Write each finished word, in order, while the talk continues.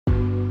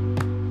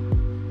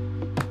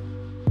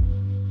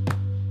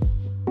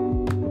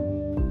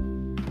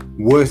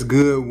What's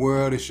good,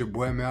 world? It's your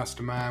boy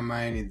Mastermind,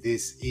 man, and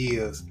this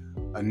is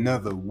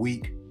another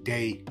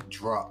weekday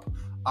drop.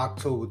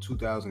 October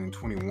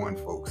 2021,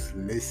 folks.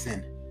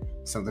 Listen,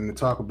 something to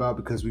talk about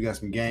because we got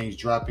some games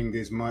dropping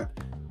this month.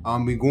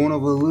 I'll be going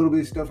over a little bit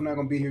of stuff. I'm not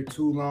going to be here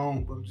too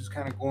long, but I'm just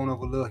kind of going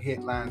over little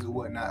headlines and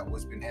whatnot,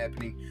 what's been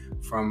happening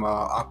from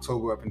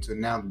October up until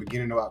now, the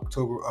beginning of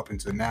October up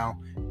until now,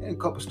 and a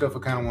couple stuff I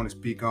kind of want to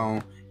speak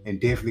on. And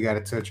definitely got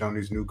to touch on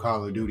this new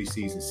Call of Duty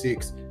Season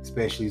 6,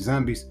 especially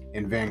Zombies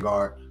and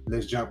Vanguard.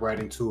 Let's jump right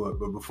into it.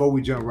 But before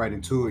we jump right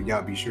into it,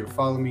 y'all be sure to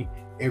follow me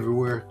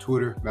everywhere.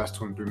 Twitter,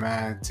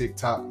 Master23Mind.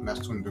 TikTok,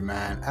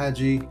 Master23Mind.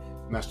 IG,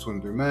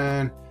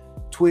 Master23Mind.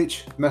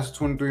 Twitch,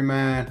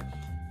 Master23Mind.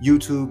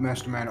 YouTube,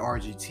 Mastermind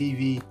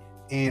RGTV.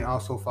 And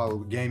also follow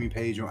the gaming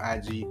page on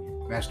IG,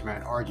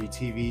 Mastermind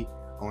RGTV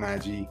on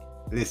IG.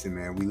 Listen,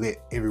 man, we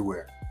lit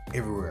everywhere.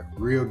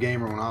 Real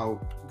gamer on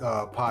all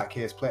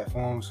podcast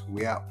platforms.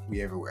 We out,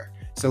 we everywhere.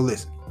 So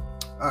listen.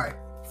 All right.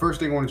 First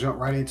thing I want to jump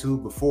right into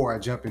before I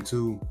jump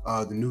into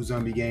the new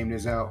zombie game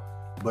that's out,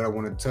 but I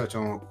want to touch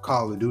on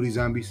Call of Duty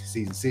Zombies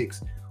Season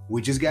 6.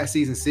 We just got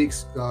Season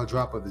 6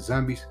 drop of the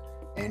Zombies,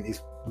 and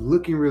it's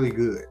looking really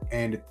good.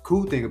 And the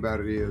cool thing about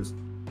it is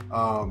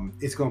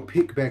it's going to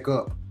pick back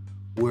up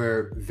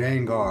where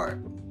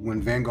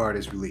when Vanguard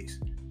is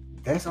released.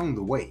 That's on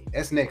the way.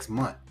 That's next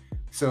month.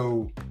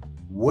 So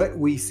what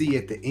we see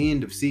at the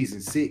end of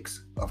Season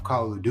 6 of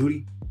Call of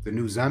Duty, the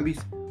new Zombies,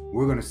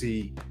 we're going to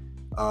see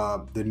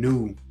the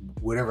new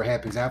whatever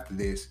happens after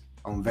this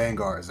on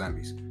Vanguard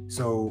Zombies.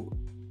 So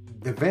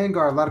the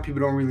Vanguard, a lot of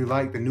people don't really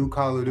like the new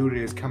Call of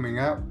Duty that's coming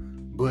out,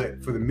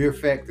 but for the mere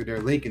fact that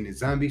they're linking the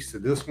Zombies to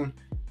this one,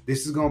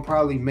 this is going to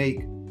probably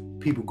make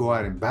people go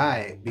out and buy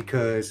it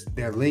because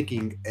they're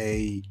linking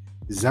a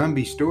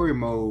zombie story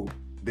mode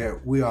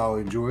that we all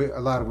enjoy. A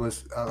lot of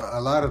us, a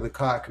lot of the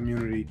COD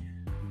community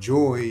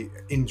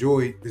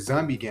enjoy the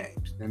zombie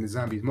games and the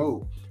zombies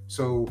mode.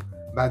 So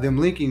by them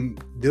linking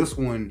this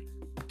one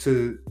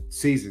to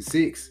Season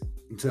 6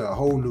 into a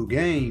whole new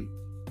game,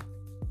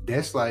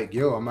 that's like,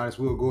 I might as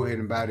well go ahead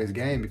and buy this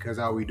game because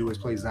all we do is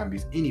play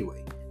zombies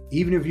anyway.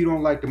 Even if you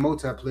don't like the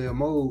multiplayer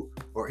mode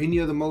or any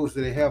other modes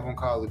that they have on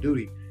Call of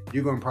Duty,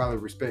 you're going to probably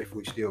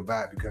respectfully still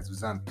buy it because of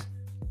zombies.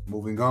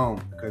 Moving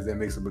on, because that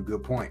makes up a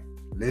good point.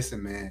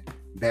 Listen, man,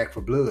 Back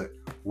for Blood.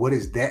 What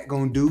is that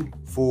going to do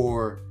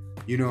for...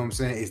 You know what I'm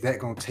saying? Is that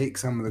going to take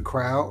some of the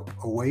crowd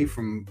away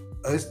from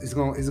us? Is it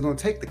going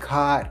to take the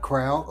COD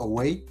crowd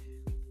away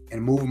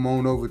and move them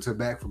on over to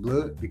Back for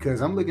Blood?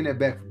 Because I'm looking at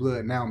Back for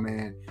Blood now,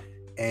 man,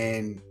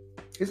 and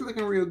it's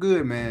looking real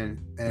good,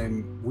 man.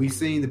 And we've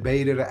seen the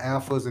beta, the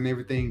alphas and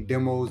everything,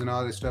 demos and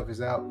all this stuff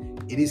is out.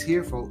 It is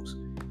here, folks.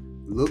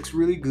 Looks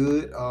really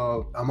good.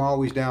 I'm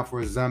always down for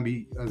a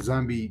zombie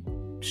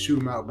shoot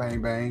 'em out,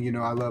 bang, bang. You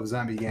know, I love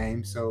zombie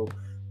games. So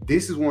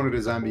this is one of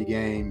the zombie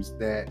games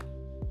that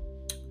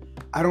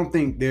I don't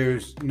think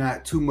there's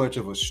not too much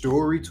of a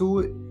story to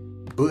it,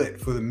 but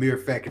for the mere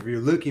fact, if you're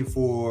looking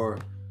for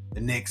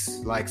the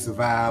next like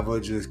survival,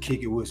 just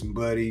kick it with some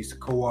buddies,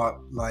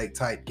 co-op like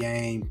type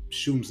game,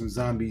 shooting some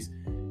zombies,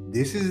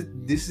 this is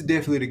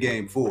definitely the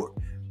game for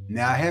it.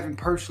 Now, I haven't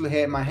personally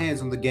had my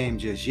hands on the game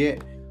just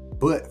yet,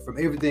 but from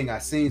everything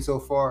I've seen so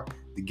far,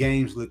 the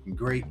game's looking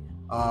great.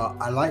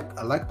 I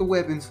like the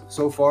weapons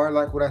so far. I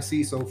like what I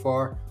see so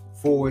far.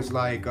 For it's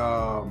like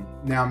now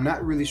I'm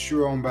not really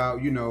sure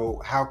about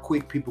how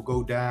quick people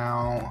go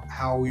down,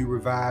 how we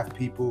revive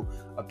people.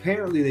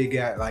 Apparently they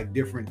got like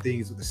different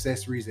things with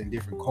accessories and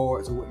different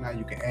cards or whatnot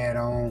you can add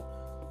on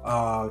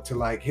to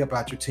like help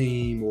out your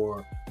team,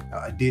 or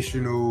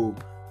additional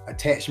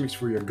attachments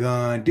for your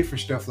gun,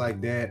 different stuff like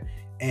that.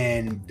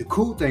 And the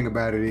cool thing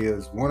about it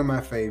is, one of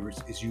my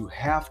favorites is you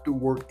have to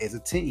work as a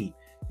team.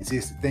 And see,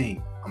 it's the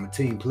thing. I'm a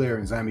team player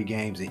in zombie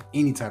games and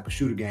any type of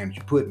shooter game that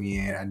you put me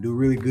in. I do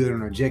really good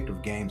on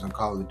objective games on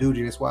Call of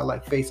Duty. That's why I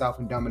like face-off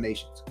and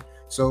dominations.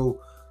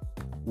 So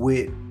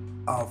with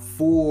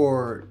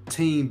 4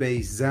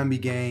 team-based zombie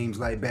games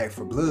like Back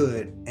for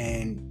Blood,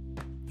 and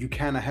you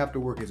kind of have to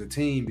work as a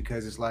team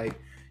because it's like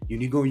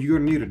you're going to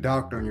need a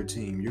doctor on your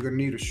team. You're going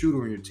to need a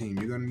shooter on your team.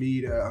 You're going to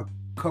need a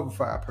cover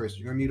fire person.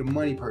 You're going to need a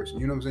money person.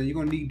 You know what I'm saying? You're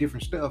going to need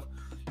different stuff.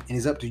 And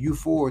it's up to you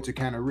 4 to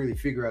kind of really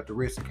figure out the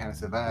rest and kind of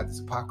survive this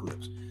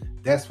apocalypse.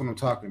 That's what I'm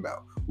talking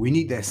about. We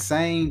need that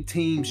same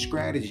team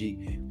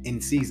strategy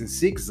in Season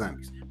 6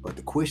 Zombies. But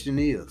the question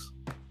is,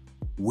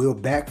 will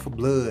Back for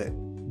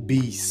Blood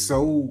be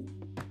so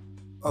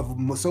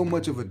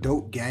much of a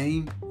dope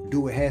game?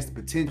 Do it has the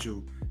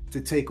potential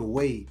to take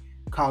away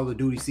Call of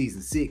Duty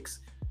Season 6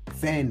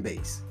 fan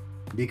base?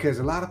 Because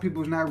a lot of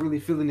people is not really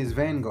feeling this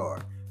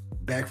Vanguard.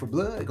 Back for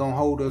Blood gonna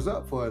hold us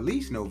up for at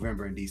least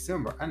November and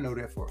December. I know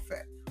that for a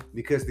fact.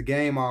 Because the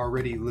game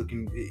already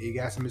it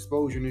got some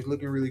exposure and it's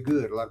looking really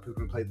good. A lot of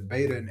people play the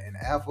beta and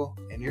alpha,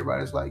 and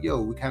everybody's like,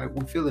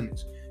 we're feeling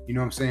this. You know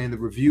what I'm saying? The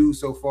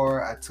reviews so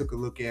far, I took a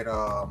look at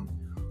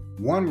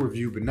one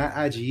review, but not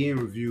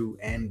IGN review,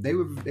 and they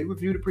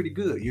reviewed it pretty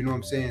good. You know what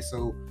I'm saying?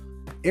 So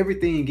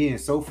everything, again,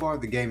 so far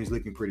the game is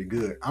looking pretty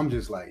good. I'm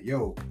just like,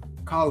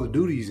 Call of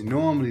Duty is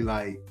normally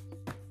like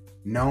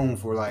known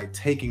for like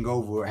taking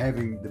over,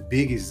 having the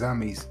biggest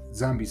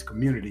zombies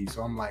community.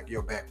 So I'm like,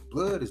 yo, Back 4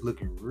 Blood is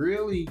looking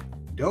really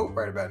dope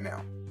right about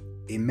now.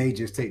 It may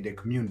just take that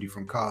community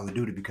from Call of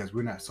Duty because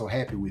we're not so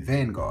happy with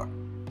Vanguard.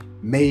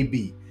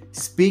 Maybe.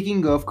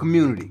 Speaking of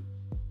community,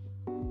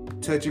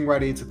 touching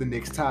right into the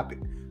next topic,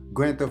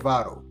 Grand Theft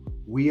Auto.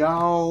 We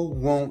all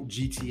want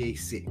GTA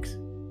 6.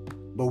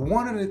 But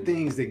one of the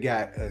things that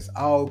got us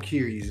all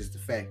curious is the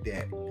fact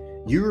that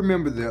you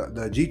remember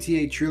the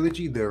GTA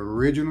trilogy, the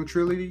original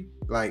trilogy,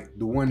 like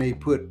the one they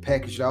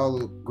packaged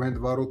all of Grand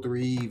Theft Auto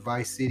 3,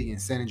 Vice City,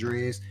 and San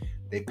Andreas.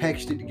 They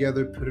packaged it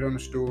together, put it on the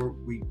store.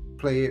 We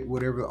play it,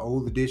 whatever, the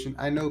old edition.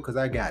 I know because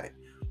I got it.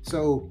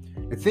 So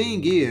the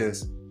thing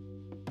is,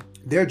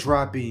 they're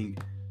dropping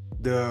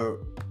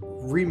the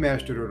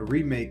remastered or the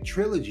remake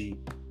trilogy,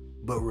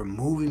 but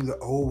removing the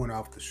old one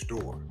off the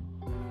store.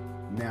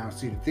 Now,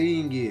 see, the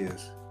thing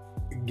is,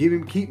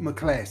 keep my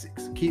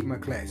classics.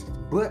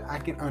 But I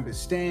can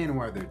understand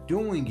why they're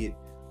doing it,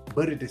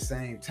 but at the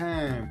same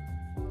time,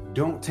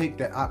 don't take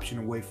that option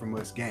away from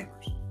us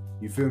gamers.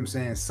 You feel what I'm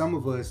saying? Some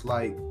of us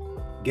like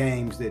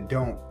games that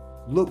don't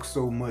look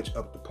so much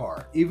up to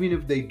par. Even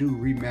if they do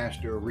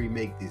remaster or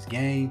remake this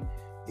game,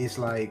 it's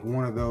like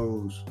one of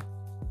those,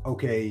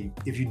 okay,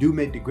 if you do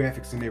make the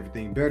graphics and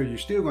everything better, you're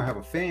still gonna have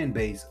a fan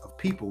base of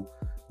people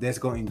that's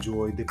gonna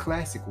enjoy the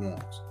classic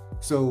ones.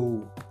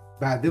 So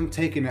by them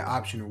taking that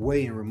option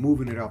away and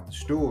removing it off the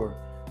store,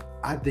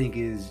 I think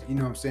is, you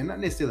know what I'm saying, not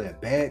necessarily a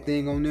bad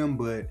thing on them,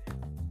 but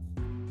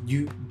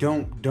you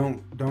don't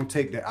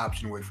take that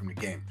option away from the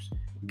gamers.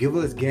 Give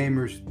us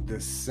gamers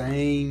the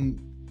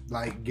same,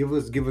 like give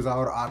us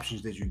all the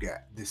options that you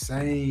got. The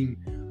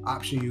same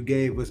option you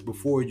gave us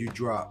before you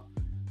dropped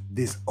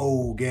this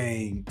old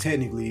game.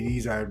 Technically,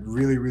 these are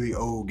really, really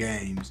old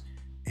games,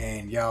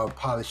 and y'all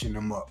polishing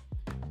them up.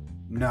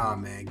 Nah,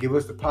 man, give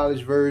us the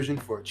polished version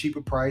for a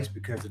cheaper price,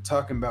 because they're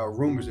talking about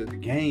rumors that the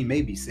game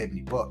may be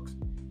 $70.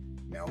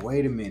 Now,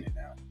 wait a minute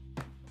now.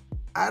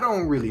 I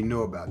don't really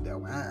know about that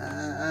one.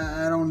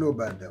 I don't know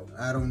about that one.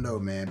 I don't know,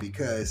 man,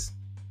 because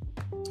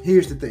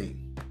here's the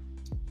thing.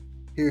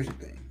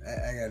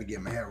 I got to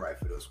get my head right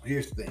for this one.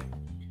 Here's the thing.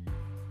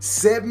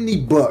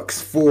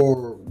 $70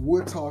 for,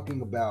 we're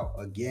talking about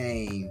a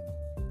game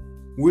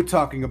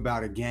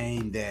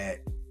that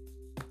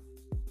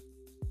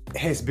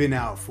has been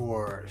out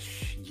for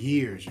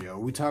years, yo.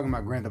 We're talking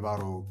about Grand Theft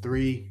Auto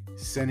 3,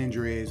 San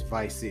Andreas,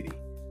 Vice City.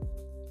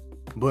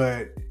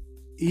 But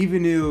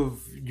even if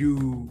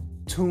you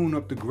tune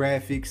up the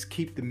graphics,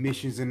 keep the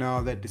missions and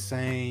all that the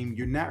same,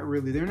 they're not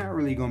really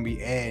going to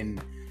be adding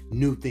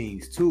new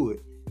things to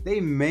it.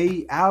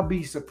 I'll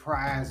be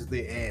surprised if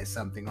they add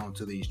something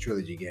onto these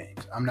trilogy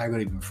games. I'm not going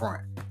to even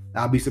front.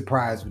 I'll be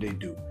surprised if they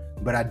do,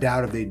 but I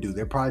doubt if they do.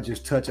 They'll probably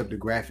just touch up the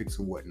graphics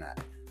or whatnot.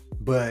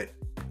 But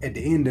at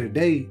the end of the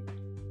day,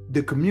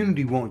 the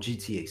community wants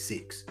GTA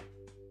 6.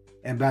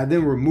 And by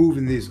them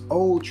removing this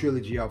old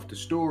trilogy off the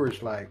store,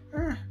 it's like,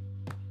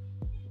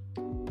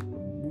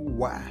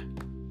 why?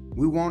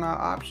 We want our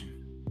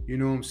option. You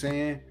know what I'm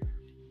saying?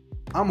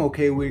 I'm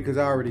okay with it because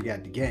I already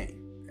got the game.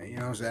 You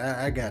know what I'm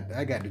saying?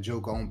 I got the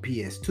joke on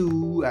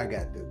PS2. I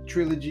got the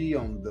trilogy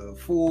on the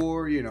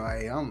 4. You know,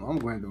 I'm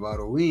Grand Theft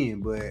Auto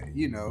in, but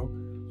you know,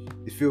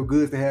 it feel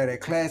good to have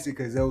that classic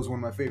because that was one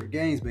of my favorite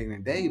games back in the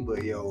day. But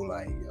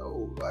like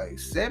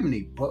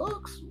 $70?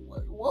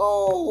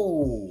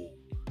 Whoa,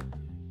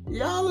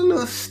 y'all a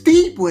little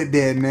steep with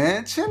that,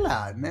 man. Chill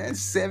out, man.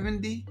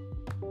 70.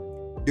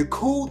 The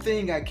cool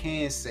thing I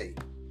can say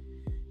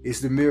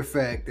is the mere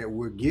fact that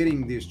we're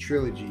getting this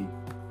trilogy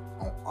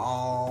on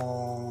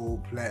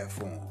all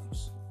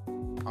platforms.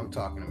 I'm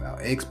talking about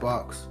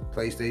Xbox,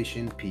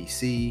 PlayStation,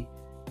 PC,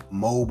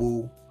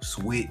 mobile,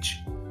 Switch.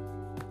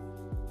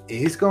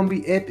 It's gonna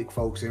be epic,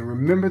 folks. And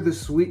remember the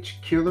Switch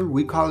killer?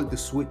 We call it the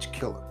Switch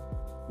killer.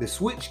 The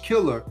Switch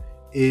killer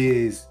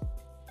is,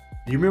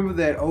 do you remember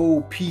that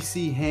old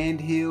PC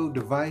handheld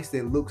device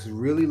that looks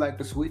really like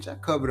the Switch? I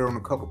covered it on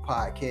a couple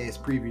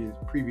podcasts,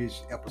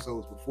 previous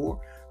episodes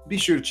before. Be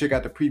sure to check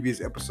out the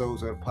previous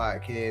episodes of the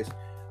podcast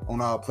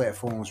on all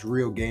platforms.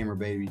 Real gamer,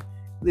 baby.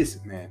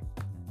 Listen, man,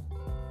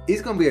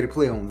 it's gonna be able to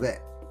play on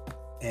that,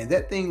 and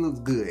that thing looks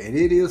good, and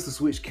it is the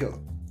Switch killer.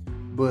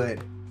 But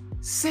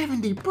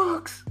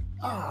 $70?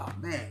 Oh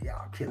man,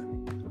 y'all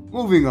killing me.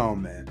 Moving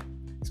on, man.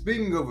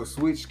 Speaking of a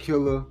Switch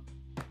killer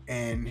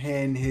and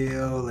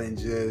handheld and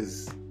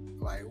just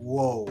like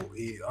whoa,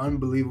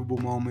 unbelievable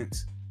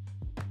moments.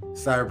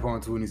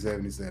 Cyberpunk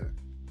 2077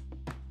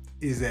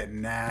 is at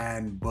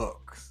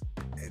 $9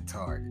 at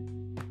Target.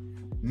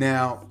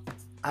 Now,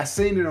 I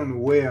seen it on the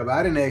web.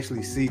 I didn't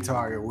actually see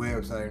Target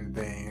website or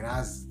anything. And I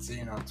was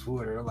seeing on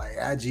Twitter, like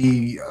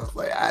IGN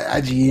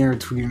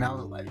tweeting. I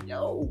was like,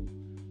 yo.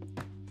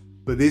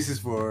 But this is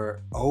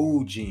for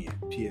old gen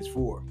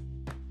PS4.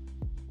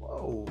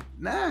 Whoa,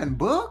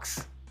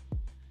 $9?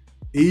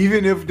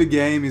 Even if the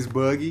game is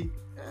buggy,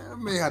 I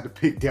may have to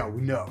pick that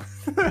one up.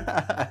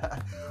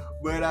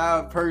 But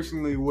I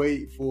personally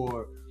wait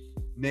for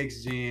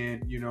next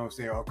gen, you know what I'm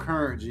saying, or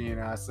current gen,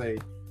 I say,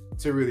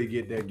 to really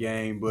get that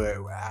game, but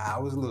I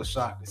was a little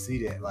shocked to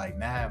see that. Like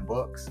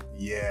 $9.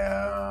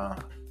 Yeah,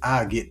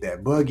 I get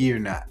that. Buggy or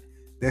not,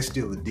 that's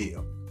still a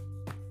deal.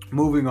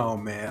 Moving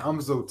on, man.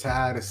 I'm so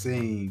tired of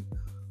seeing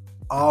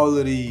all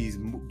of these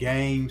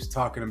games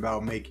talking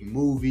about making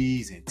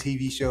movies and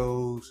TV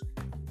shows.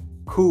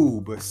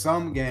 Cool, but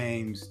some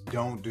games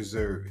don't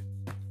deserve it.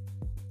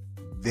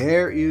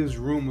 There is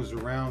rumors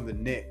around the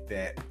net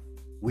that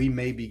we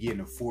may be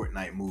getting a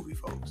Fortnite movie,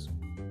 folks.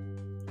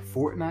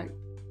 Fortnite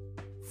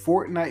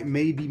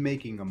may be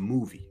making a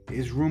movie.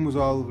 There's rumors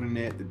all over the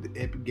net that the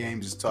Epic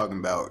Games is talking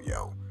about,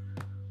 yo,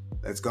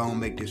 let's go and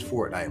make this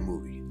Fortnite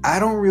movie. I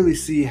don't really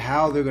see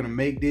how they're gonna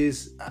make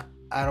this.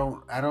 I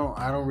don't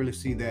really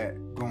see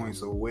that going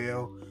so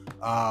well.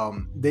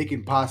 They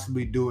can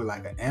possibly do it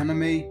like an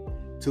anime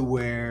to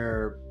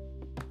where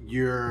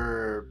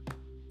you're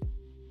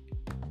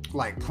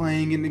like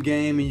playing in the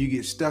game and you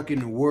get stuck in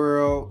the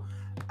world.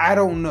 I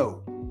don't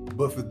know.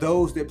 But for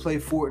those that play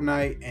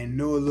Fortnite and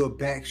know a little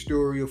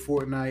backstory of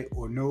Fortnite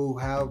or know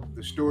how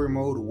the story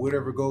mode or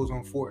whatever goes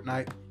on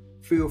Fortnite,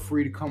 feel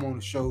free to come on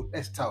the show.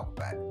 Let's talk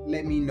about it.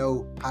 Let me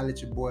know. Holla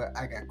at your boy.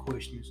 I got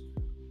questions.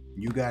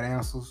 You got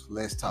answers.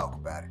 Let's talk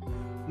about it.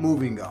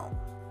 Moving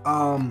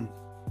on.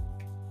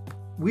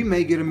 We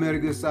may get a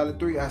Metal Gear Solid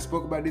 3. I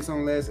spoke about this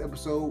on the last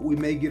episode. We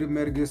may get a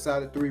Metal Gear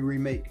Solid 3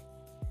 remake.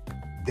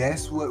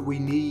 That's what we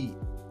need.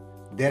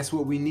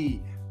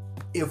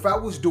 If I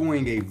was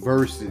doing a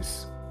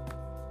versus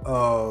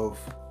of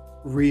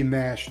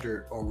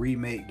remastered or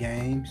remake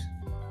games,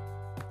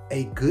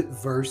 a good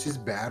versus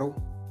battle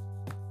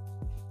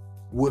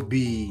would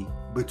be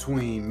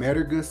between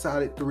Metal Gear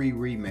Solid 3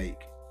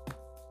 remake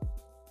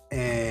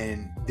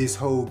and this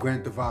whole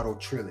Grand Theft Auto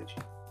trilogy.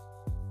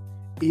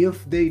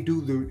 If they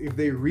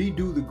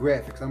redo the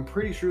graphics, I'm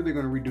pretty sure they're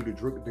going to redo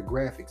the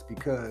graphics,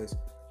 because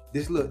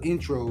this little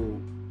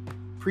intro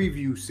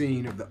preview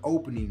scene of the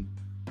opening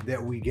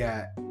that we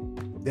got,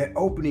 that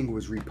opening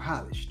was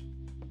repolished.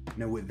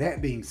 Now, with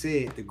that being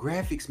said, the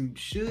graphics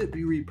should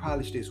be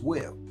repolished as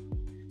well.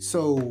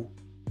 So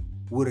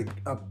with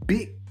a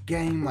big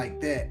game like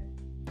that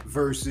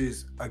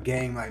versus a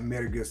game like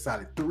Metal Gear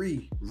Solid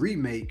 3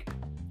 remake,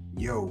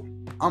 yo,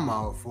 I'm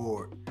all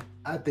for it.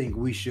 I think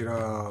we should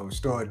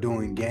start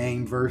doing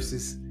game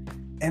versus.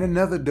 And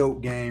another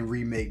dope game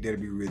remake that'll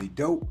be really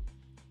dope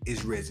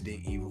is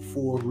Resident Evil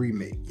 4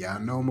 remake. Y'all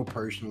know I'm a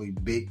personally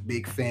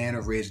big fan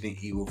of Resident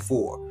Evil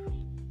 4.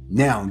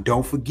 Now,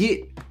 don't forget,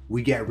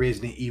 we got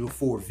Resident Evil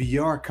 4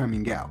 VR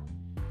coming out.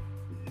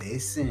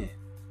 Listen,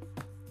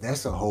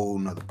 that's a whole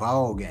nother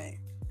ball game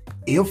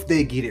if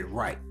they get it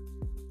right.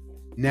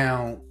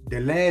 Now, the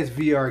last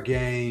VR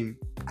game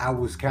I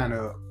was kind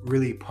of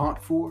really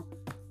pumped for,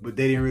 but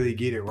they didn't really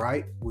get it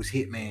right, was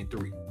Hitman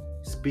 3.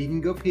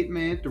 Speaking of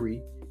Hitman 3,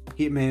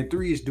 Hitman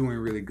 3 is doing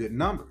really good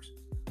numbers.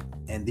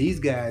 And these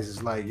guys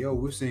is like, yo,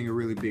 we're seeing a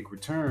really big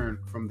return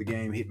from the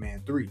game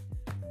Hitman 3.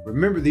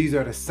 Remember, these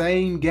are the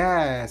same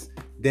guys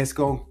that's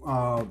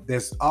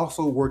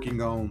also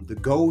working on the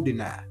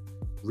GoldenEye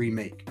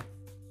remake.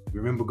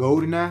 Remember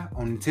GoldenEye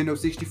on Nintendo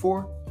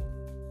 64?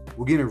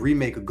 We're getting a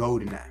remake of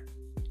GoldenEye.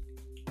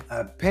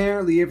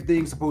 Apparently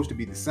everything's supposed to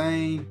be the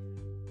same.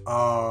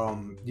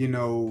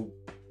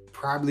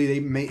 Probably they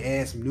may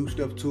add some new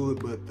stuff to it,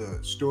 but the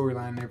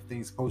storyline and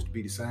everything's supposed to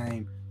be the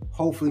same.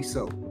 Hopefully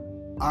so.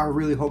 I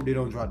really hope they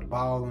don't drop the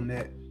ball on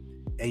that.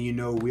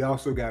 And we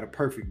also got a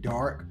Perfect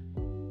Dark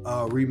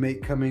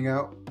remake coming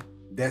out.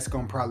 That's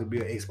gonna probably be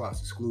an Xbox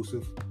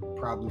exclusive,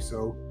 probably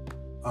so.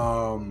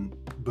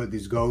 But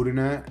this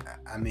GoldenEye,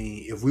 I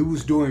mean, if we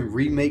was doing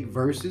remake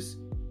versus,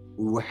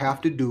 we would have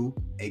to do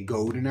a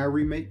GoldenEye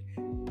remake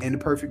and the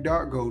Perfect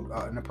Dark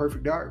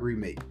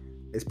remake.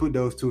 Let's put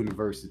those two in the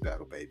versus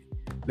battle, baby.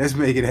 Let's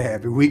make it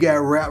happen. We got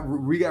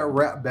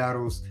rap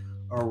battles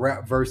or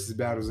rap versus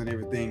battles and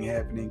everything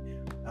happening.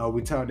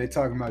 They're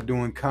talking about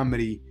doing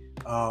comedy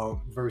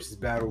versus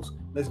battles.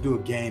 Let's do a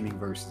gaming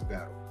versus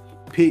battle.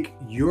 Pick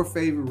your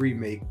favorite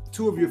remake,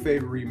 two of your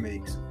favorite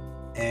remakes,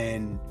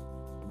 and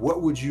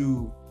what would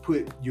you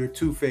put your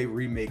two favorite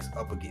remakes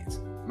up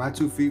against? My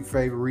two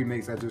favorite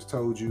remakes, I just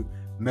told you,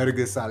 Metal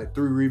Gear Solid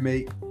 3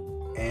 remake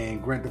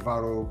and Grand Theft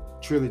Auto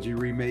trilogy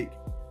remake.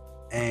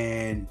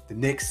 And the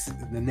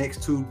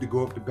next two to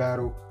go up to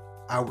battle,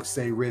 I would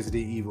say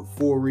Resident Evil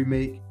 4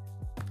 remake.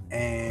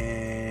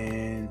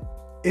 And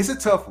it's a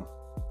tough one.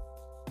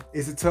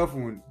 It's a tough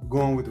one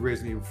going with the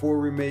Resident Evil 4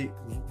 remake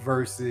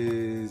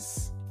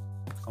versus,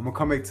 I'm going to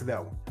come back to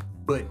that one.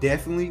 But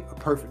definitely a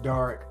Perfect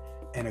Dark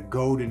and a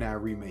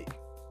GoldenEye remake.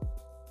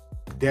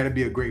 That'll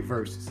be a great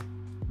versus.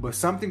 But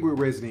something with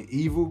Resident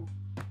Evil,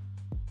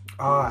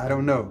 I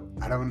don't know.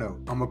 I'm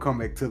going to come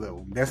back to that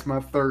one. That's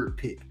my third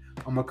pick.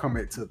 I'm going to come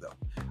back to that one.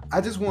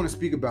 I just want to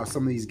speak about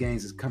some of these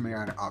games that's coming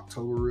out in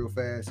October real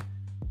fast.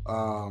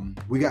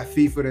 We got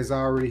FIFA that's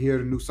already here,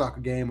 the new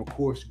soccer game. Of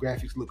course,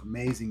 graphics look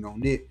amazing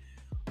on it.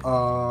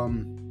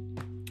 Some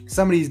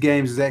of these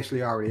games is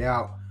actually already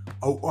out.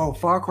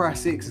 Far Cry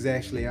 6 is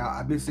actually out.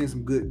 I've been seeing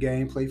some good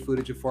gameplay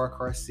footage of Far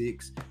Cry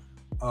 6.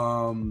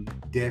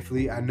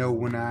 Definitely. Y'all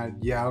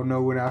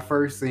know when I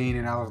first seen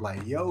it, I was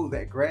like, yo,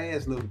 that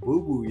grass look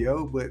boo-boo,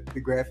 yo. But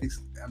the graphics,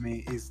 I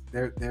mean,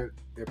 they're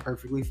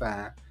perfectly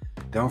fine.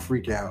 Don't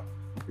freak out.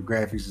 The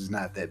graphics is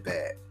not that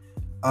bad.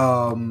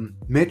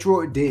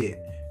 Metroid Dead.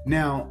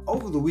 Now,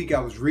 over the week I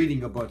was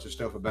reading a bunch of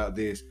stuff about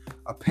this.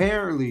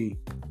 Apparently,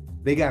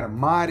 they got a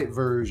modded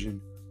version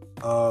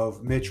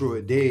of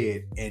Metroid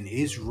Dead, and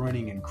it's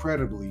running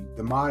incredibly.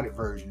 The modded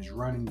version is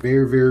running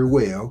very, very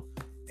well.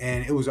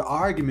 And it was an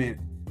argument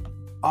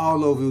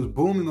all over. It was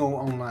booming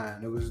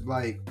online. It was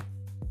like,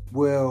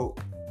 well,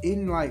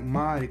 in like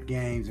modded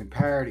games and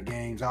pirated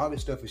games, all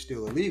this stuff is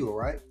still illegal,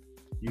 right?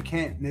 You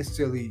aren't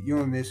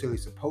necessarily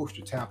supposed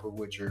to tamper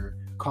with your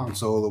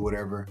console or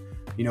whatever,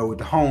 with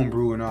the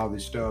homebrew and all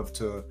this stuff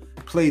to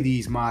play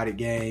these modded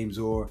games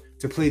or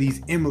to play these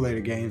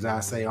emulator games. I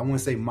want to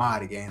say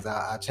modded games.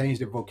 I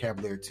changed the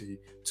vocabulary to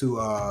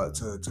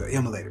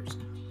emulators.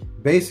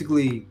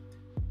 Basically,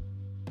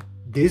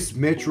 this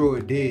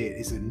Metroid Dead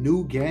is a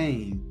new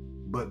game,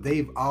 but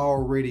they've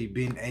already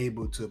been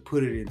able to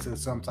put it into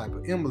some type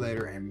of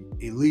emulator and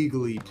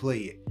illegally play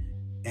it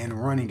and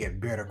running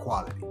at better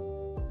quality.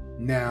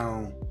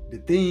 Now, the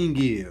thing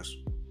is,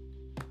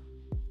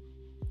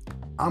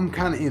 I'm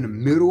kind of in the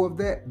middle of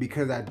that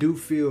because I do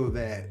feel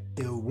that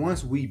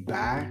once we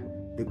buy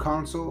the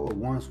console or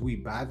once we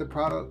buy the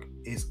product,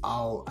 it's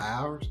all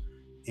ours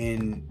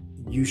and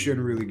you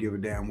shouldn't really give a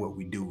damn what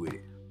we do with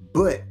it.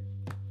 But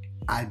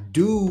I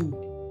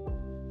do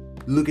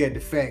look at the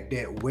fact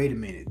that, wait a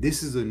minute,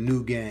 this is a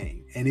new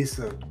game and it's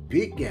a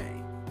big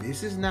game.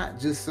 This is not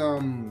just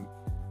some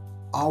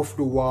off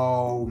the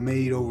wall,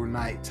 made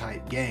overnight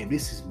type game.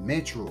 This is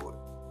Metroid,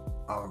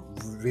 a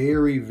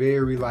very,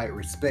 very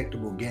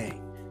respectable game.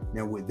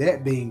 Now, with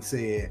that being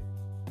said,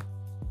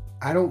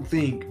 I don't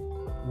think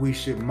we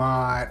should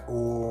mod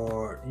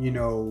or,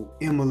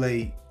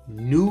 emulate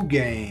new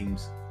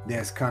games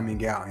that's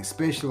coming out,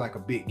 especially like a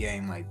big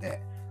game like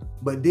that.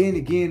 But then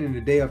again, in the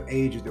day of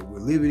ages that we're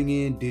living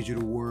in,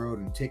 digital world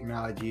and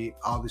technology,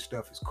 all this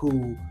stuff is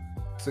cool.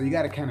 So you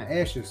got to kind of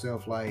ask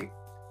yourself, like,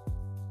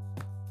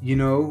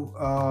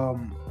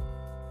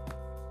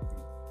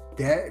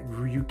 that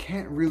you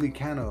can't really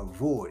kind of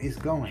avoid. It's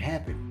gonna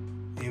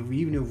happen.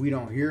 Even if we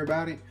don't hear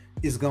about it,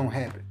 it's gonna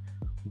happen.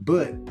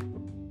 But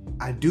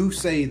I do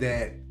say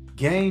that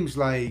games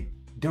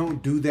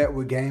don't do that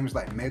with games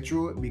like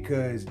Metroid,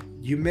 because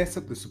you mess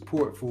up the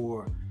support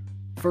for,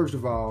 first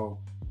of all,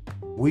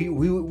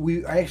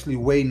 we actually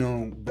waiting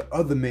on the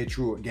other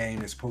Metroid game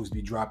that's supposed to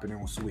be dropping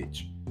on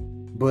Switch.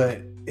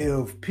 But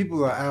if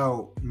people are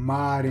out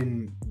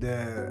modding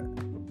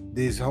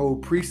this whole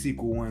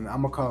pre-sequel one,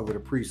 I'm gonna call it a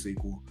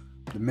pre-sequel,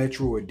 the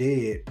Metroid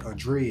Dead or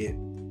Dread.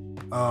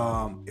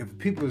 If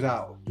people's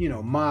out,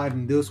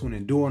 modding this one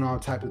and doing all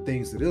types of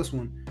things to this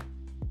one,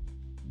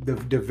 the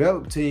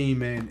develop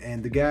team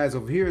and the guys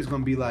over here is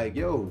gonna be like,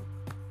 yo,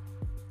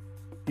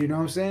 you know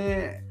what I'm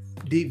saying?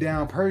 Deep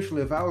down,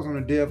 personally, if I was on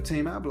a dev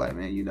team, I'd be like,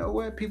 man, you know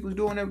what? People's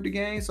doing that with the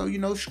game, so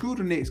screw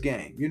the next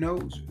game.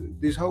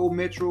 This whole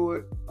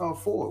Metroid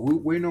 4, we're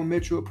waiting on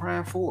Metroid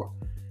Prime 4.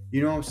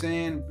 You know what I'm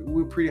saying?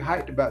 We're pretty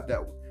hyped about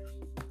that one.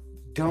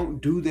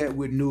 Don't do that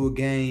with newer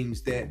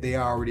games that they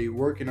already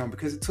working on,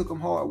 because it took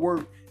them hard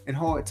work and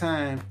hard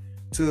time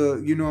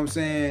to,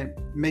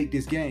 make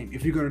this game.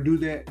 If you're going to do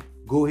that,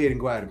 go ahead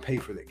and go out and pay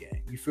for that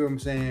game. You feel what I'm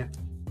saying?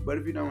 But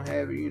if you don't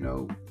have it,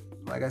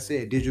 like I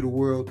said, digital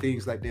world,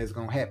 things like that is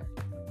going to happen.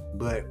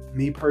 But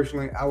me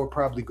personally, I would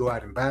probably go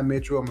out and buy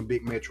Metro. I'm a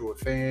big Metroid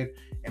fan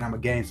and I'm a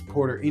game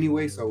supporter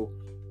anyway. So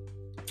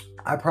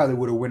I probably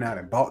would have went out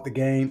and bought the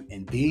game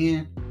and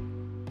then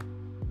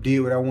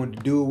did what I wanted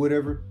to do or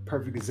whatever.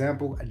 Perfect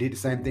example, I did the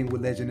same thing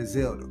with Legend of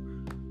Zelda.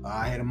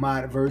 I had a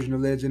modded version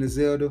of Legend of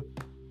Zelda,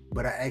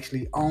 but I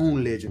actually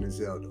own Legend of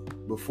Zelda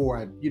before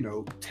I,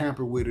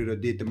 tampered with it or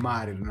did the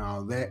modded and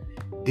all that.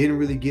 Didn't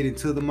really get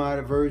into the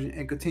modded version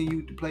and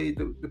continued to play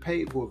the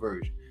paid for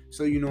version.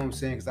 So you know what I'm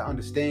saying? Because I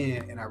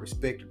understand and I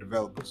respect the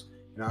developers.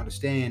 And I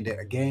understand that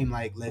a game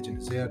like Legend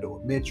of Zelda or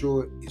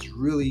Metroid is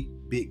really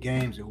big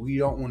games, and we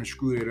don't want to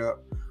screw it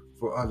up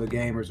for other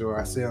gamers or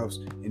ourselves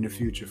in the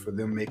future for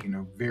them making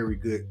a very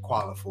good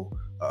quality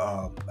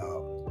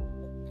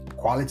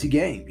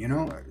game.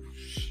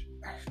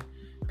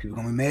 People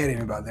gonna be mad at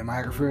me about that.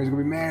 My friends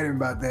gonna be mad at me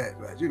about that.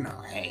 But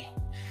hey.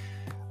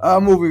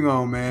 Moving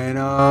on, man.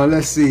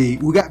 Let's see.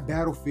 We got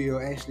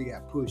Battlefield actually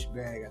got pushed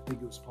back. I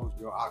think it was supposed to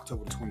be on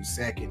October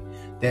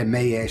 22nd. That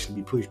may actually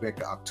be pushed back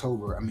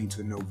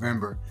to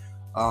November.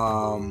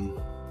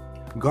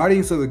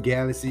 Guardians of the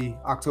Galaxy,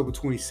 October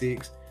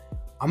 26th.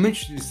 I'm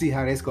interested to see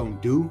how that's going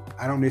to do.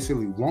 I don't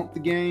necessarily want the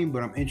game,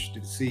 but I'm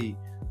interested to see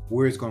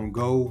where it's going to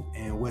go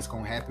and what's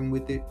going to happen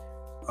with it.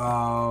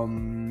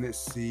 Let's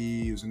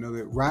see. There's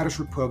another Riders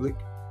Republic.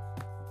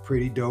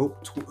 Pretty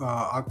dope.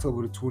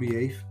 October the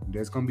 28th.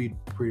 That's going to be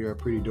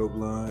pretty dope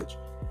launch.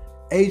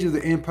 Age of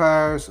the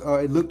Empires.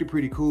 It looked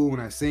pretty cool when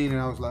I seen it.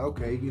 I was like,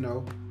 okay,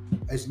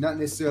 it's not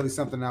necessarily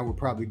something I would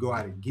probably go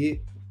out and get,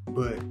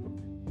 but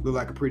looked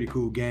like a pretty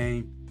cool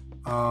game.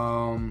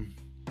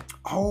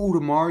 The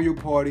Mario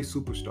Party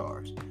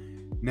Superstars.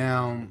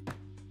 Now,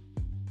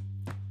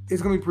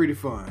 it's going to be pretty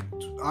fun.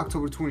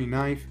 October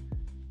 29th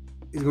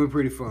is going to be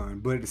pretty fun.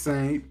 But at the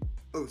same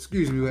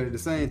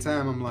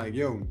time, I'm like,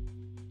 yo,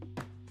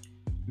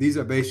 these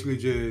are basically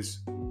just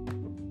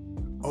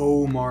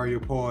old Mario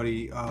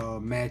Party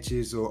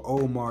matches or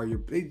old Mario.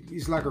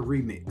 It's like a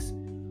remix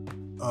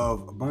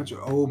of a bunch of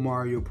old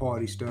Mario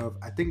Party stuff.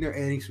 I think they're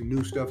adding some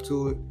new stuff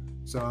to it.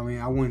 So, I mean,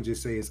 I wouldn't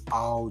just say it's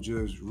all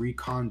just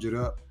reconjured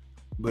up,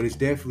 but it's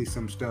definitely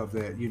some stuff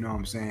that, you know what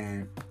I'm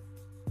saying,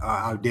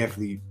 I'll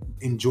definitely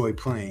enjoy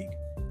playing.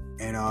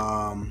 And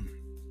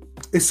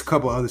it's a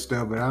couple other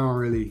stuff, but I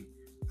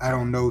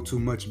don't know too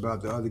much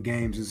about the other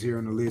games that's here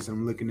on the list.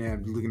 I'm looking at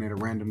a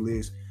random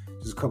list.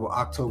 There's a couple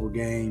October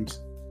games.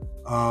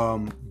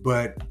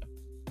 But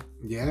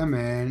yeah,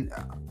 man,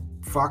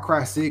 Far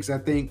Cry 6, I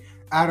think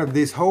out of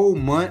this whole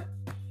month,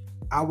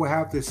 I would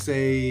have to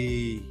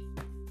say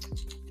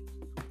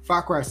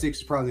Far Cry 6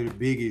 is probably the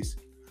biggest.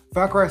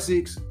 Far Cry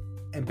 6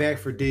 and Back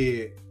 4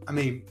 Blood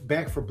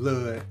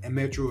and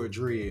Metroid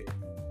Dread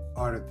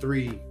are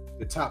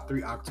the top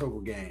three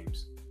October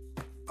games.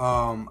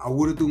 I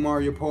would have threw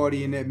Mario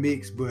Party in that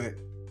mix, but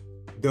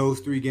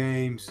those three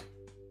games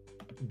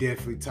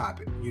definitely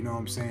top it. You know what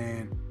I'm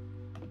saying?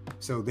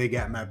 So they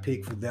got my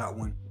pick for that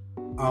one.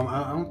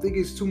 I don't think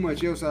it's too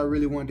much else I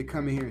really wanted to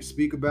come in here and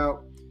speak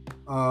about.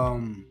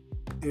 There'll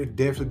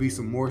definitely be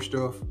some more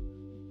stuff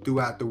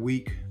throughout the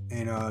week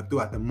and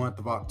throughout the month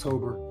of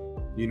October.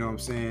 You know what I'm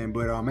saying?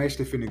 But I'm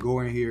actually finna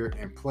go in here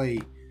and play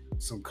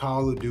some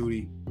Call of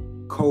Duty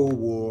Cold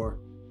War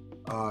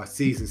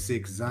Season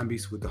 6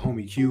 Zombies with the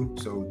homie Q.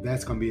 So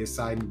that's going to be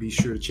exciting. Be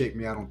sure to check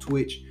me out on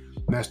Twitch,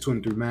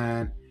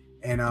 Match23Mind.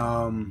 And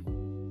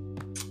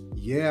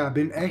yeah, I've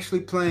been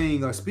actually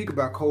playing, speak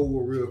about Cold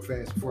War real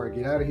fast before I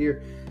get out of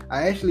here.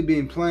 I actually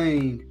been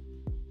playing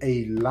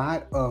a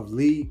lot of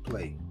league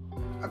play.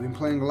 I've been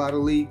playing a lot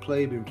of league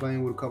play, been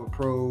playing with a couple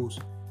pros,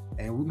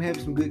 and we've been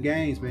having some good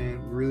games,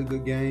 man. Really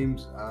good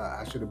games.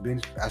 I should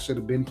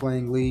have been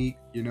playing league,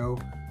 you know.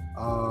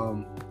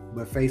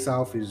 But Face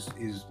Off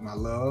is my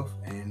love,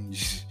 and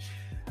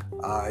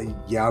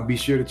y'all be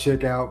sure to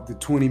check out the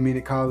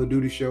 20-minute Call of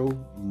Duty show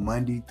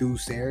Monday through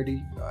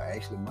Saturday.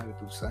 Actually, Monday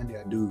through Sunday,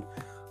 I do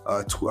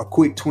a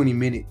quick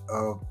 20-minute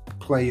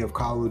play of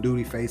Call of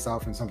Duty Face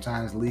Off and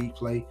sometimes league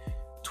play,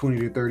 20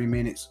 to 30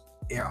 minutes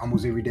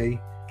almost every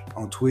day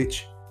on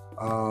Twitch.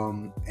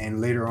 And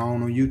later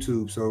on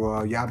YouTube.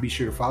 So y'all be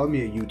sure to follow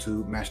me at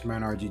YouTube,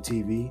 Mastermind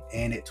RGTV,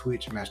 and at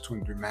Twitch,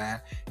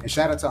 Match23Mind. And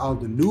shout out to all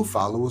the new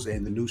followers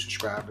and the new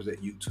subscribers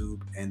at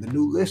YouTube and the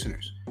new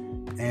listeners.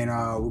 And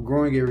we're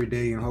growing every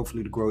day, and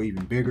hopefully to grow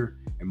even bigger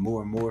and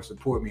more.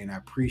 Support me, and I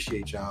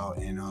appreciate y'all.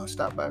 And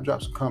stop by and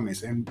drop some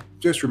comments. And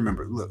just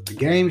remember, look, the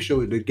game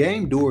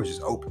doors is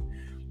open.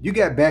 You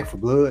got Back 4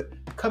 Blood,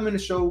 come in the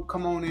show,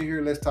 come on in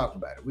here, let's talk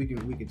about it. We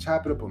can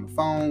chop it up on the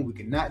phone. We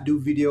can not do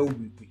video.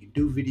 We can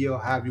do video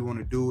however you want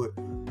to do it.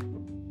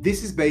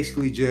 This is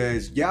basically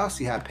just, y'all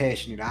see how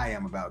passionate I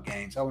am about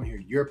games. I want to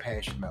hear your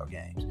passion about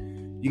games.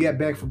 You got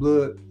Back 4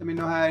 Blood, let me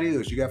know how it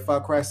is. You got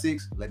Far Cry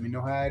 6, let me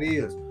know how it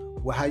is.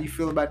 Well, how you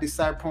feel about this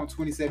Cyberpunk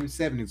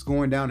 2077? It's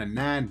going down to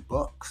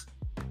 $9.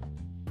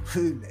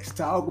 Let's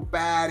talk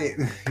about it.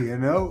 You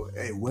know,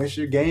 hey, what's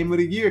your game of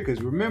the year?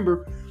 Because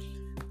remember,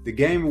 the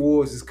Game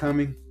Awards is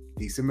coming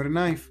December the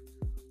 9th.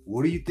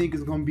 What do you think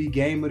is going to be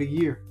Game of the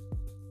Year?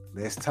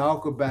 Let's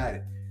talk about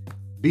it.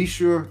 Be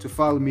sure to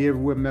follow me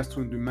everywhere,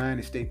 Match23Mind,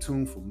 and stay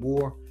tuned for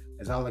more.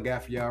 That's all I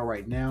got for y'all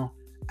right now.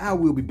 I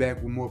will be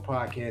back with more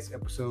podcast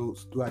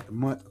episodes throughout the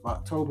month of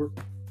October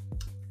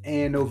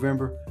and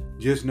November.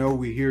 Just know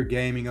we're here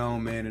gaming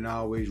on, man, and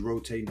always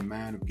rotating the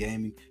mind of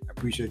gaming. I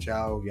appreciate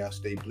y'all. Y'all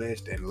stay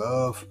blessed and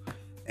love.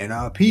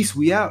 And peace.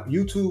 We out.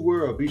 YouTube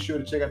world. Be sure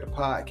to check out the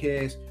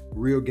podcast,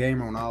 Real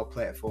Gamer, on all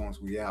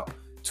platforms. We out.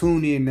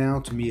 Tune in now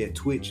to me at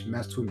Twitch,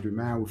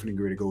 Match23Mind. We're finna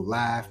get ready to go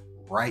live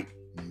right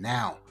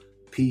now.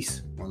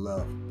 Peace. One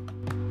love.